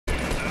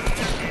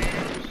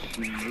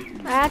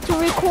I had to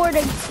record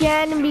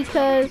again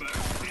because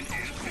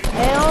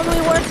it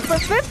only works for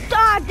 50.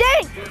 Ah,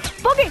 dang!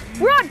 Boogie,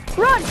 run!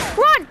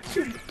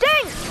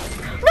 Dang!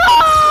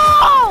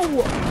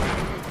 No!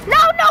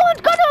 Now no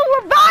one's gonna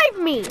revive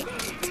me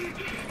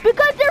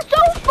because they're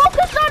so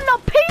focused on the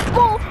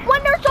people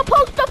when they're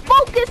supposed to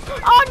focus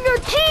on your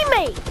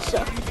teammates.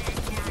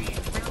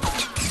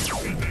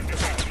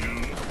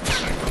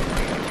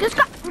 Just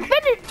got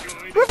finished.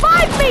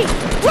 Revive me!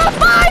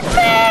 Revive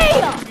me!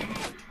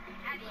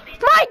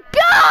 My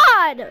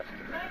God!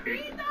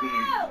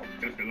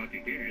 Just a lucky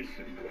guess.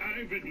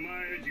 I've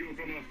admired you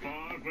from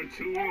afar for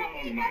too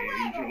long, my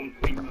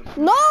angel.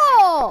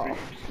 No!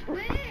 Well,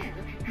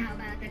 how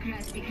about the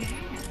crusty crab?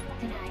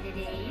 Tonight at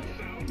 8?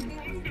 Sounds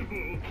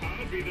wonderful.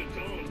 I'll be the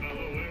tall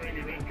fellow wearing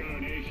a red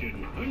carnation.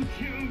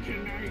 Until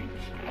tonight,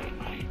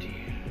 my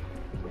dear.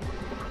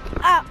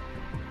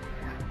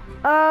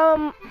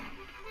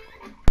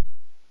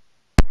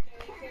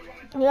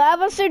 We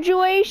have a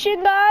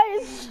situation,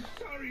 guys.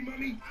 Sorry,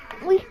 Mommy.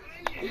 We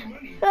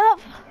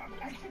have.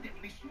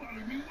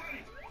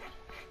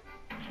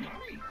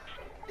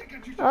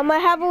 I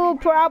have a little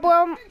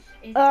problem.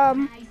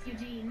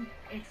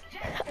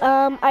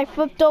 I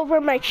flipped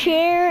over my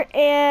chair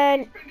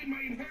and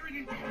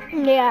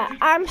yeah,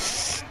 I'm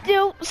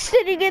still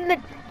sitting in the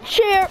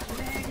chair.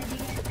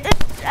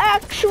 It's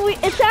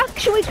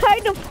actually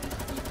kind of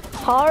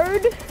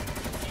hard.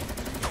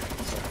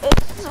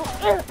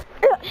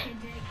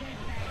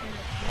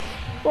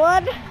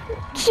 One,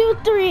 two,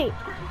 three.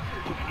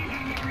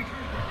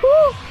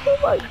 Oh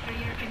my.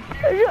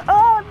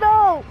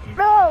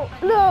 Oh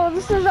no,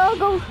 this is all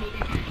going.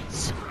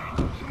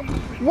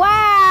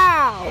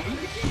 Wow!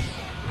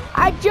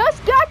 I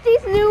just got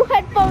these new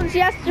headphones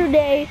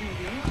yesterday,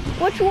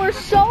 which were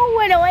so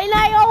annoying.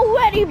 I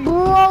already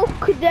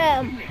broke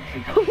them.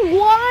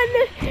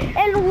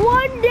 In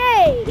one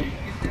day,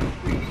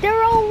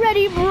 they're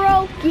already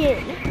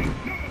broken.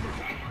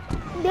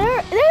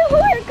 They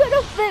weren't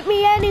gonna fit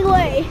me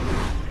anyway.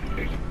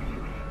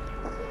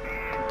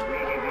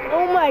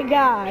 Oh my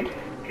God.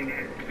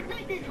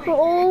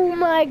 Oh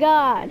my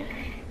God.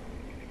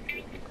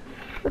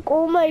 Like,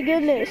 oh my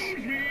goodness.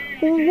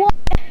 What?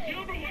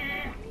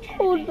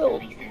 Oh no.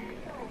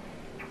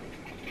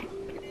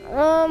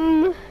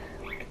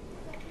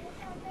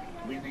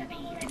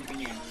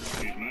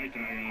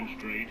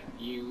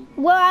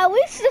 Well, at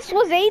least this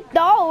was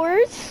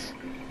 $8.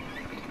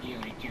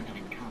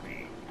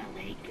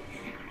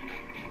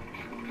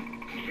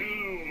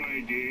 Hello, my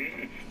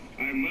dear.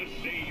 I must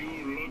say you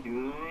look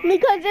right.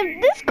 Because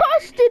if this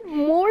costed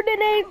more than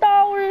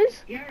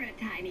 $8, You're a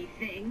tiny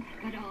thing,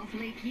 but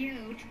awfully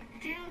cute.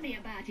 Tell me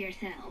about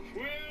yourself.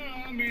 Well,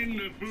 I'm in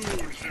the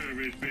food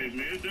service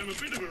business. I'm a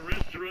bit of a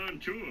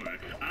restaurateur.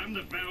 I'm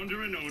the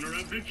founder and owner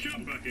of the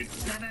Chum Bucket.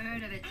 Never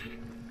heard of it.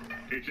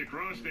 It's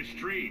across the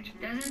street.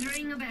 Doesn't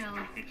ring a bell.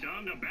 It's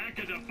on the back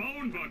of the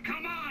phone book.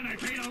 Come on, I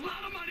paid a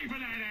lot of money for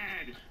that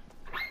ad.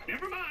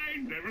 Never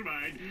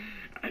mind.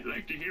 I'd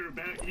like to hear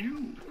about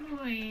you.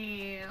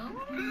 Well,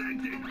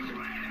 Blended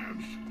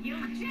crabs.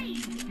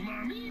 Eugene.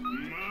 Mommy?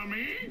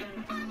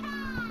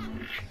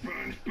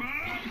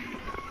 SpongeBob?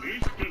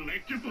 This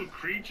delectable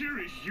creature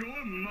is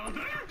your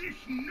mother? This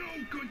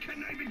no-good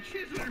conniving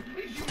chiseler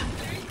is your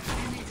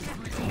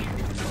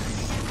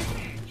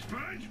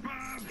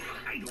SpongeBob!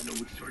 I don't know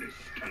what sort of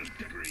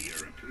skullduggery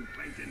you're up to,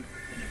 Plankton.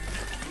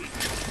 We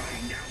can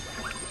find out.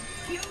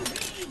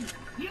 Eugene,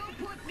 you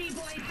put me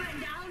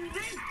boyfriend down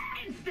this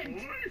instant.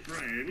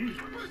 Boyfriend?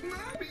 But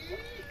Mommy!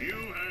 You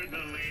heard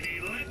the lady.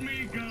 Let me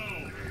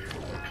go.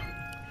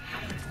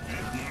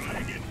 That's more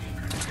like it.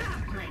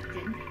 Stop,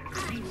 Plankton.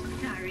 I'm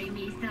sorry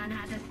me son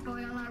had to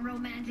spoil our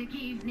romantic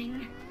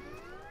evening.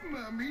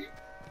 Mommy?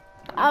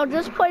 I'll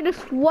just play this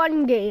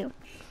one game.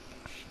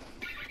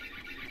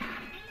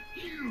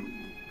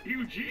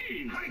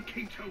 Eugene! I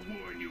came to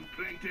warn you,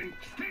 Plankton.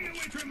 Stay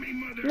away from me,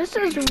 mother. This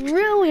is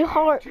really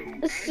hard.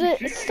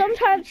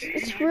 Sometimes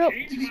it's real.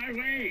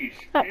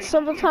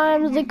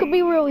 Sometimes it could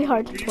be really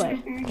hard to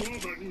play.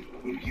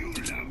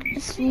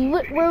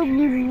 Where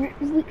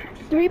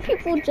 3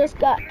 people just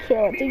got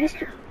killed.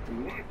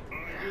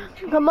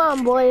 Come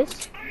on,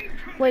 boys.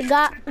 We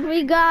got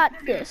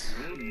this.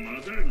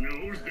 Mother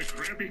knows the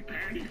Krabby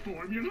Patty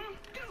formula?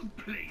 Don't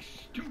play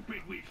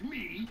stupid with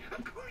me.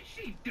 Of course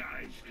she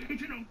does.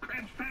 It's an old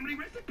Krabs family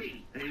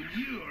recipe. And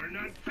you're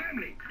not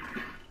family.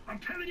 I'm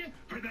telling you,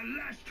 for the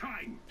last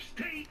time,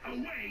 stay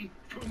away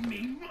from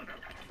me, mother.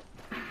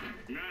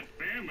 Not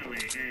family,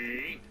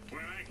 eh?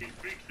 Well, I can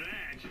fix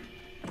that.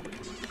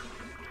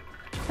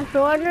 If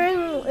you're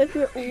wondering if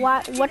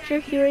what you're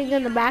hearing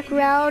in the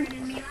background,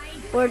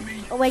 or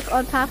like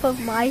on top of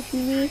my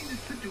TV,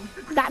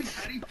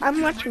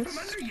 I'm watching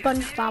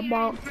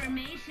SpongeBob.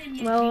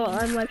 Well,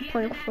 I'm like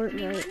playing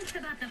Fortnite.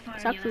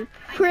 It's actually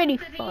pretty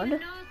fun.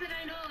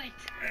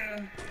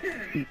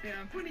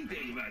 Funny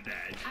thing about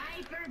that.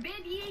 I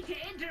forbid ye to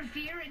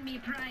interfere in me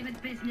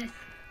private business.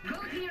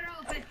 Go to your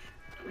office.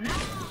 Now!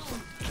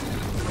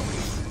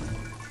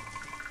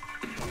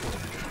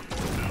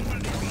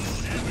 Somebody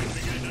called heaven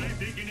because I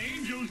think an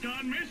angel's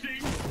gone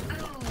missing.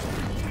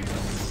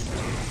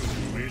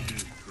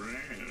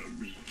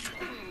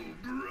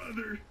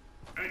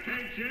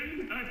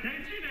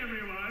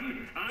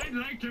 I'd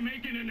like to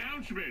make an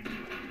announcement.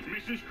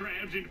 Mrs.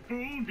 Krabs, in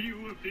full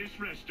view of this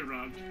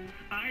restaurant,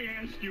 I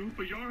ask you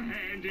for your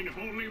hand in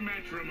holy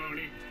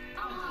matrimony.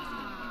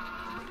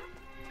 Aww.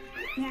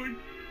 Would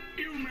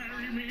you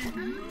marry me?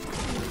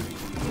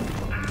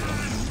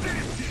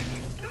 That's it!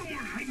 No more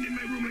hiding in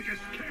my room like a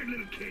scared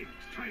little kid.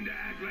 It's time to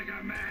act like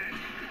a man.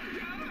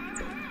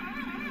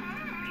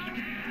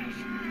 Yes.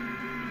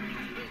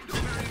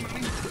 Don't marry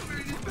mommy. Don't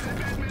marry this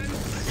bad man.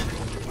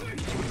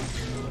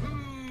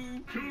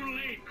 Too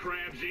late,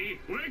 Krabsy.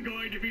 We're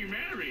going to be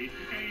married,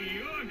 and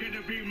you're going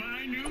to be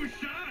my new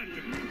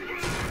son.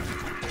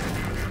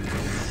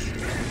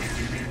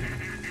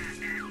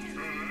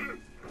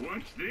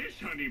 What's this,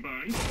 honey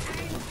bun? I'm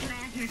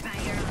flattered by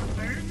your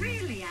offer.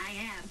 Really, I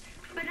am.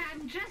 But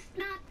I'm just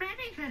not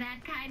ready for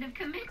that kind of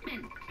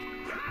commitment.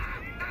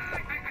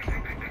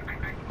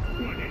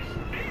 What is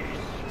this?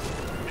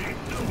 There's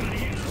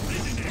somebody else,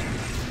 isn't there?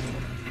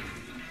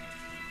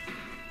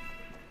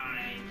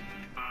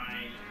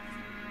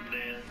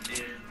 This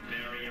is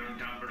very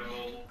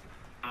uncomfortable.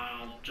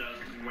 I'll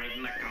just wait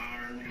in the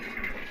car.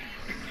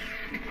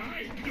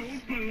 I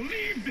don't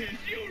believe this.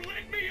 You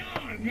let me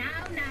on.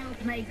 Now,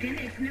 Plankton,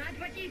 it's not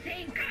what you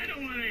think. I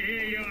don't want to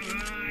hear your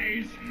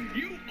lies.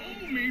 You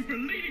owe me for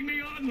leading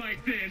me on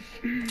like this.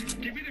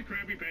 Give me the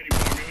Krabby Patty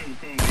formula and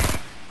phone me.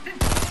 The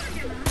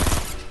formula?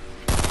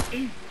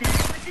 Is that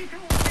what this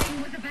whole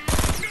thing was about?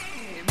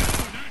 No,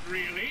 not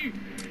really.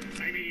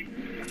 I mean,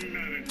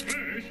 not at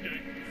first.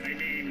 I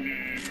mean,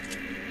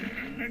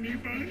 honey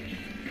bun?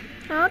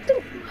 I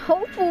don't think,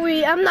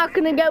 hopefully, I'm not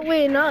gonna get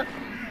win. Well,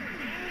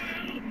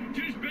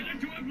 'tis better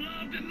to have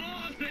loved and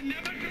lost than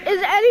never to...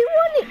 Is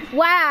anyone?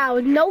 Wow,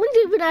 no one's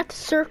even at the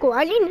circle.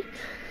 I need,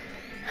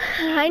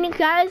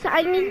 guys. Oh,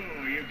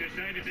 you've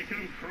decided to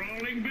come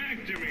crawling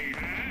back to me,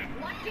 huh?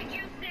 What did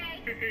you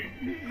say?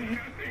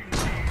 Nothing.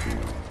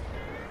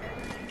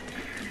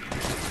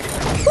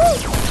 Woo!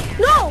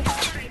 No!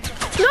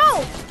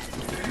 No!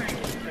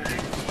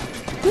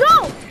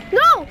 No!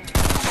 No!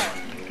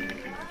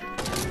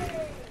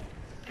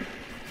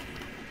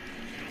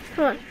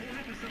 Come on.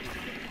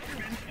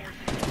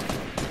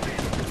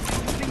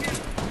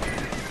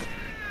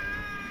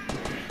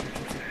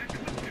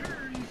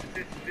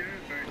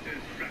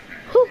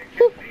 Hoo,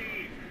 hoo.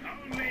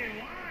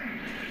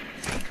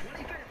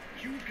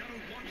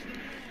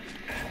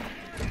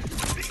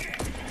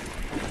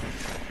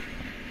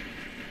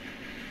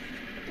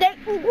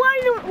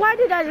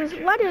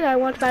 Why did I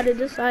want that to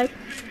decide?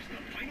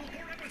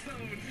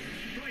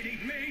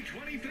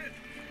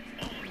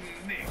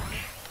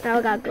 Now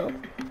I gotta go.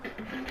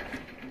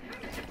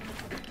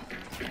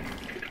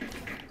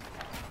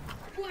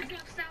 4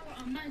 drops sour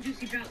on my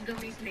juicy drop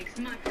gummies makes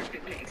my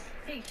perfect mix.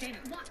 Hey,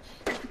 Shayna, watch.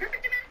 As the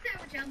perfect amount of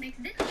sour gel makes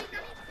this sweet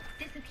gummy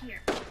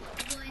disappear.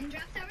 1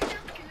 drop sour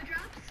gel, 2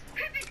 drops,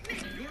 perfect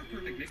mix. Your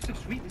perfect mix of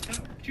sweet and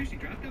sour, juicy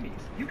drop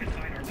gummies. You can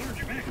find our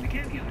larger bag in the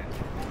candy aisle.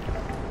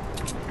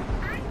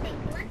 I think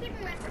Lucky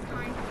the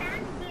Leprechaun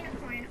found a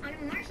unicorn on a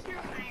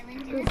marshmallow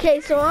island in Okay,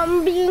 so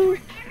I'm being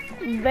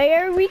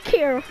very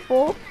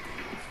careful.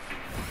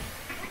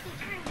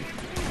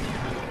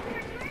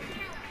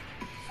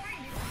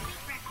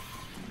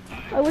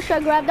 I wish I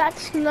grabbed that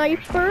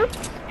sniper.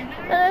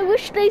 I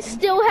wish they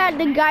still had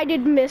the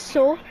guided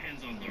missile.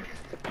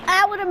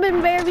 That would have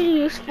been very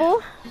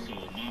useful. So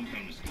mom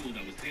found a school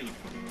that was tailored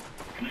for her.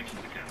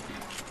 Connections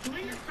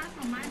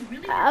Academy.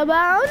 But I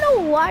don't know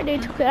why they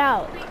took it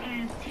out.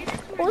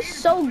 It was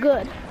so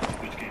good.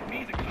 Which gave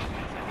me the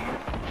confidence I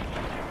needed.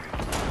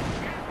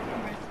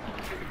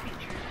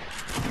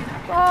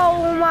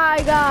 Oh my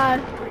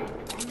god.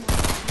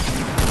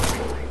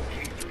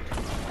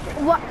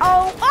 What?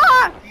 Oh,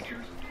 ah!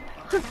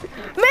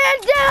 Man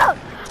down!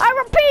 I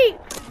repeat,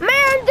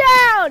 man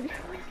down!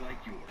 Families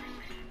like yours.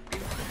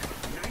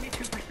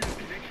 92%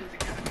 Connections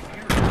Academy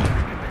here.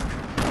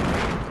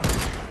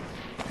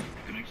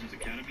 Connections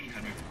Academy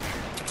had me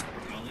prepared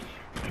for college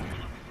and for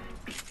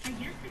life. I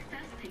guess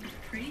success tastes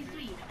pretty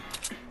sweet.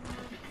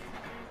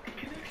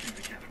 Connections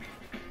Academy.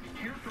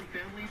 Hear from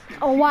families and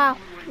Oh wow.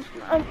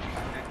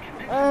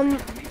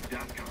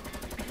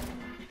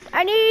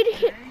 I need,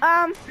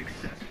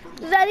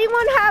 does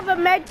anyone have a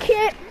med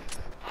kit?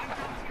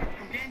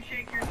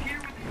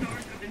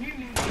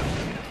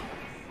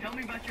 Tell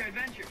me about your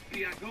adventure.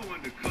 See, I go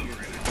undercover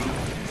in a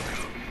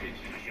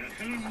competition. I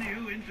turn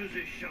you into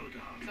the show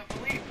dog. The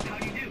police, how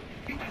do you do?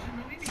 He doesn't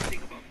know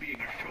anything about being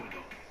a show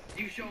dog.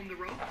 You show him the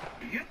rope?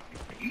 Yep,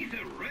 he's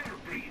a rare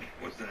breed.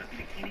 What's that?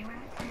 Bikini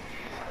rats?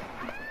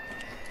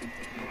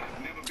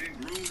 I've never been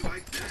groomed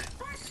like that.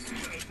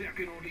 Well, there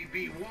can only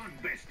be one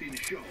best in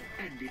show,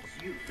 and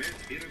it's you.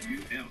 Best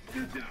interview ever.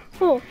 Good job.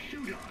 Oh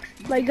Show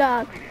dogs. my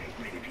god.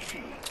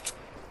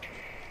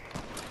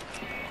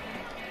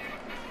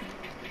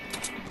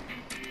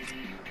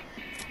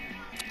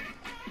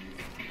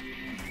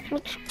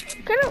 Let's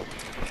get out.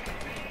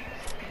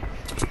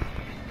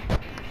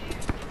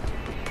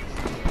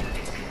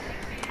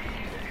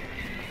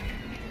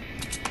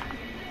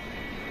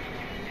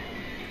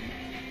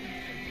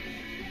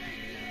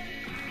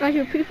 I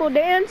hear people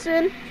dancing.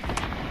 Anytime,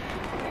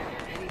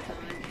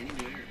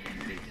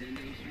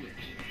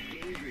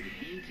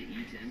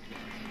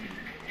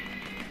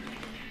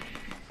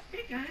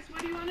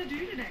 What do you want to do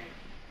today?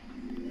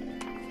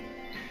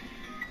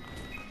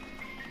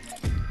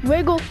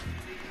 Wiggle.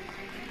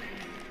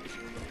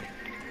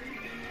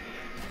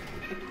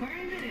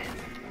 Acquiring minutes.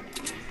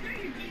 Start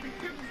your day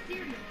with double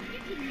cereal. You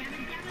can never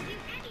do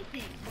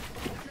anything.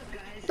 What's up,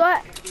 guys? So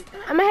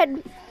I'm ahead. All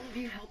of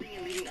you helping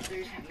and leading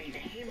others have made the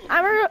Halo.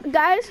 I'm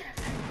guys. This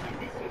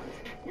month,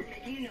 we're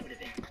making a note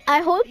of it. I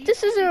hope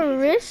this isn't a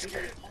risk.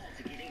 All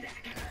to giving back.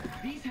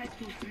 These high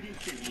school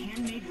students sent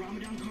handmade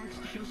Ramadan cards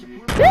to show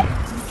support Beep.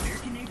 for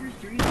American neighbors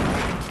during the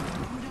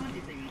Ramadan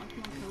is a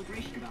month-long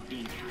celebration about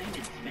being kind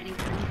and spending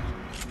time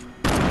with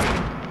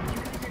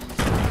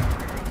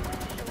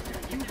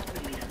you help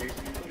and lead others.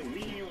 Go to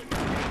We Halo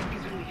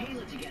because when we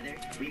Halo together,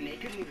 we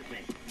make a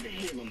movement. The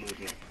Halo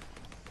movement.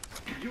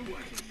 You're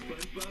watching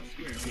SpongeBob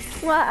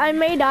SquarePants. Well, I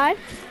may die.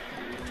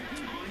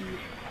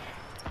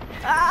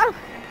 Ah.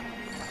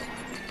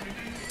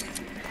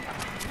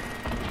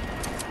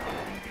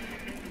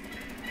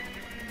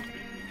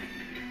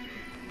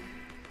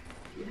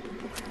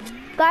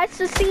 Guys,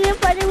 to see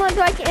if anyone's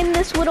like in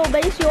this little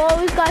base, you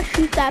always gotta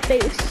shoot that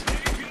base.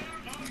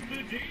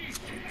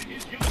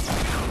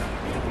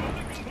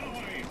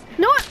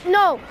 No,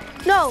 no,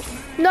 no,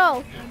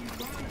 no.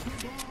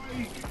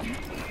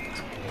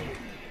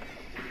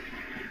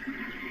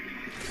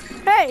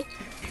 Hey,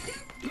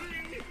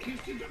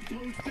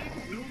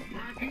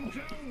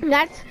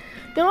 that's,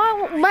 you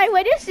know, my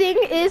latest thing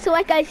is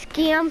like I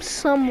scammed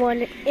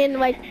someone and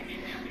like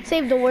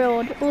saved the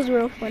world. It was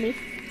real funny.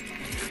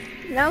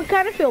 Now I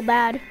kind of feel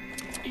bad.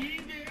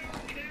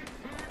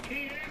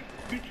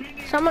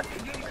 Someone,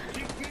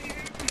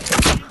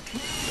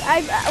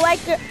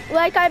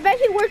 I bet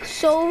he worked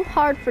so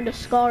hard for the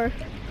scar.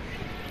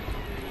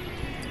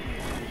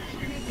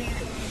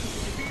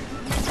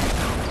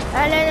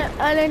 And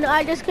then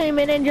I just came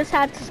in and just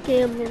had to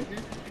scam him.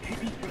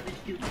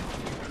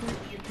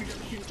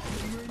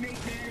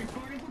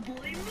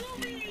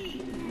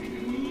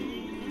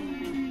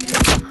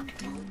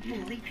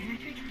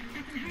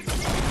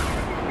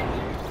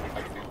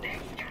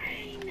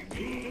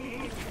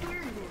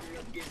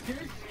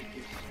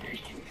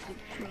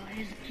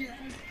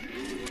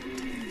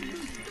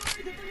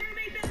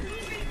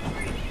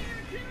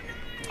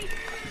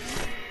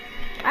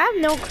 I have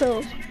no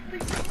clue.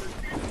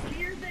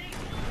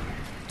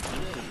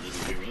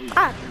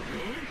 Ah,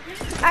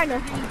 I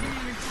know.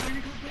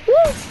 Woo!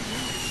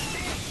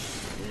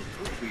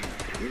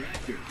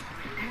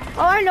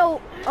 Oh, I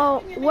know. Oh,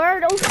 where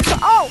are those?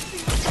 Oh!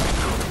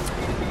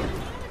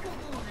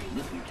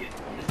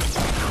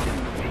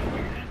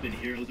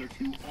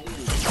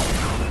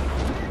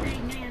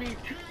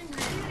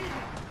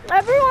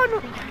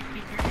 Everyone,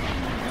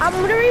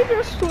 I'm literally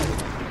just.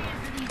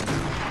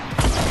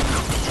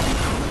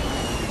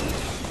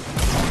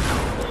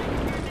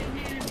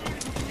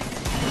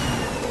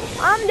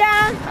 I'm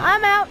down.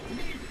 I'm out.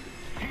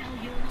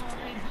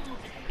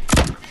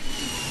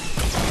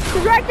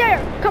 He's right there.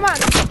 Come on.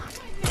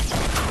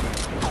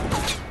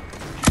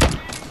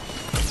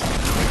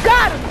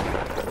 Got him.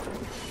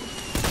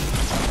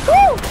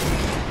 Woo!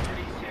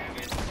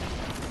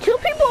 2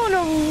 people in a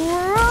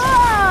row.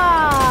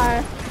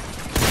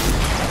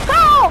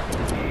 Oh!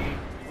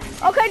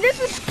 Okay, this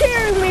is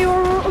scaring me.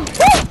 Woo!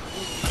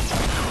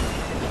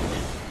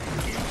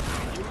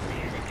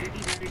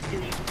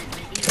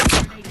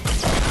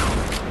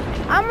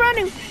 I'm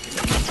running. Woo!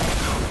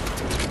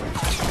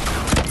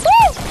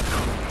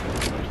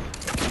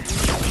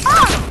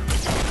 Ah!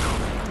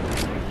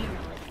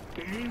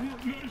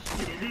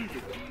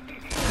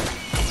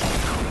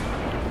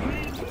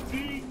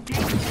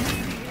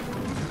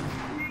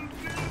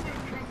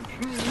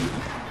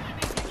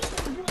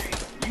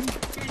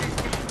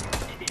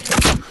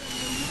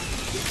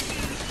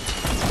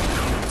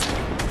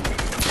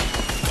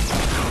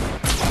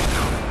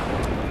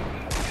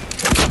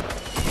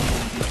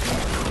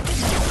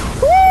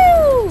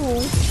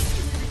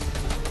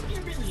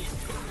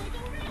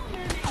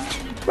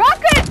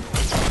 Rocket!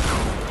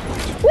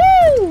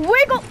 Woo!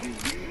 Wiggle!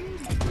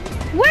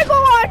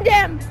 Wiggle on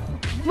them!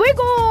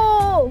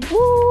 Wiggle!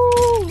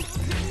 Woo!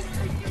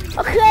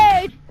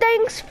 Okay,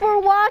 thanks for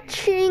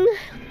watching.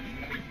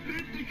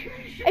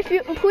 If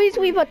you please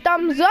leave a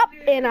thumbs up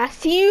and I'll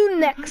see you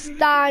next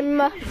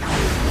time.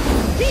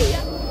 See ya!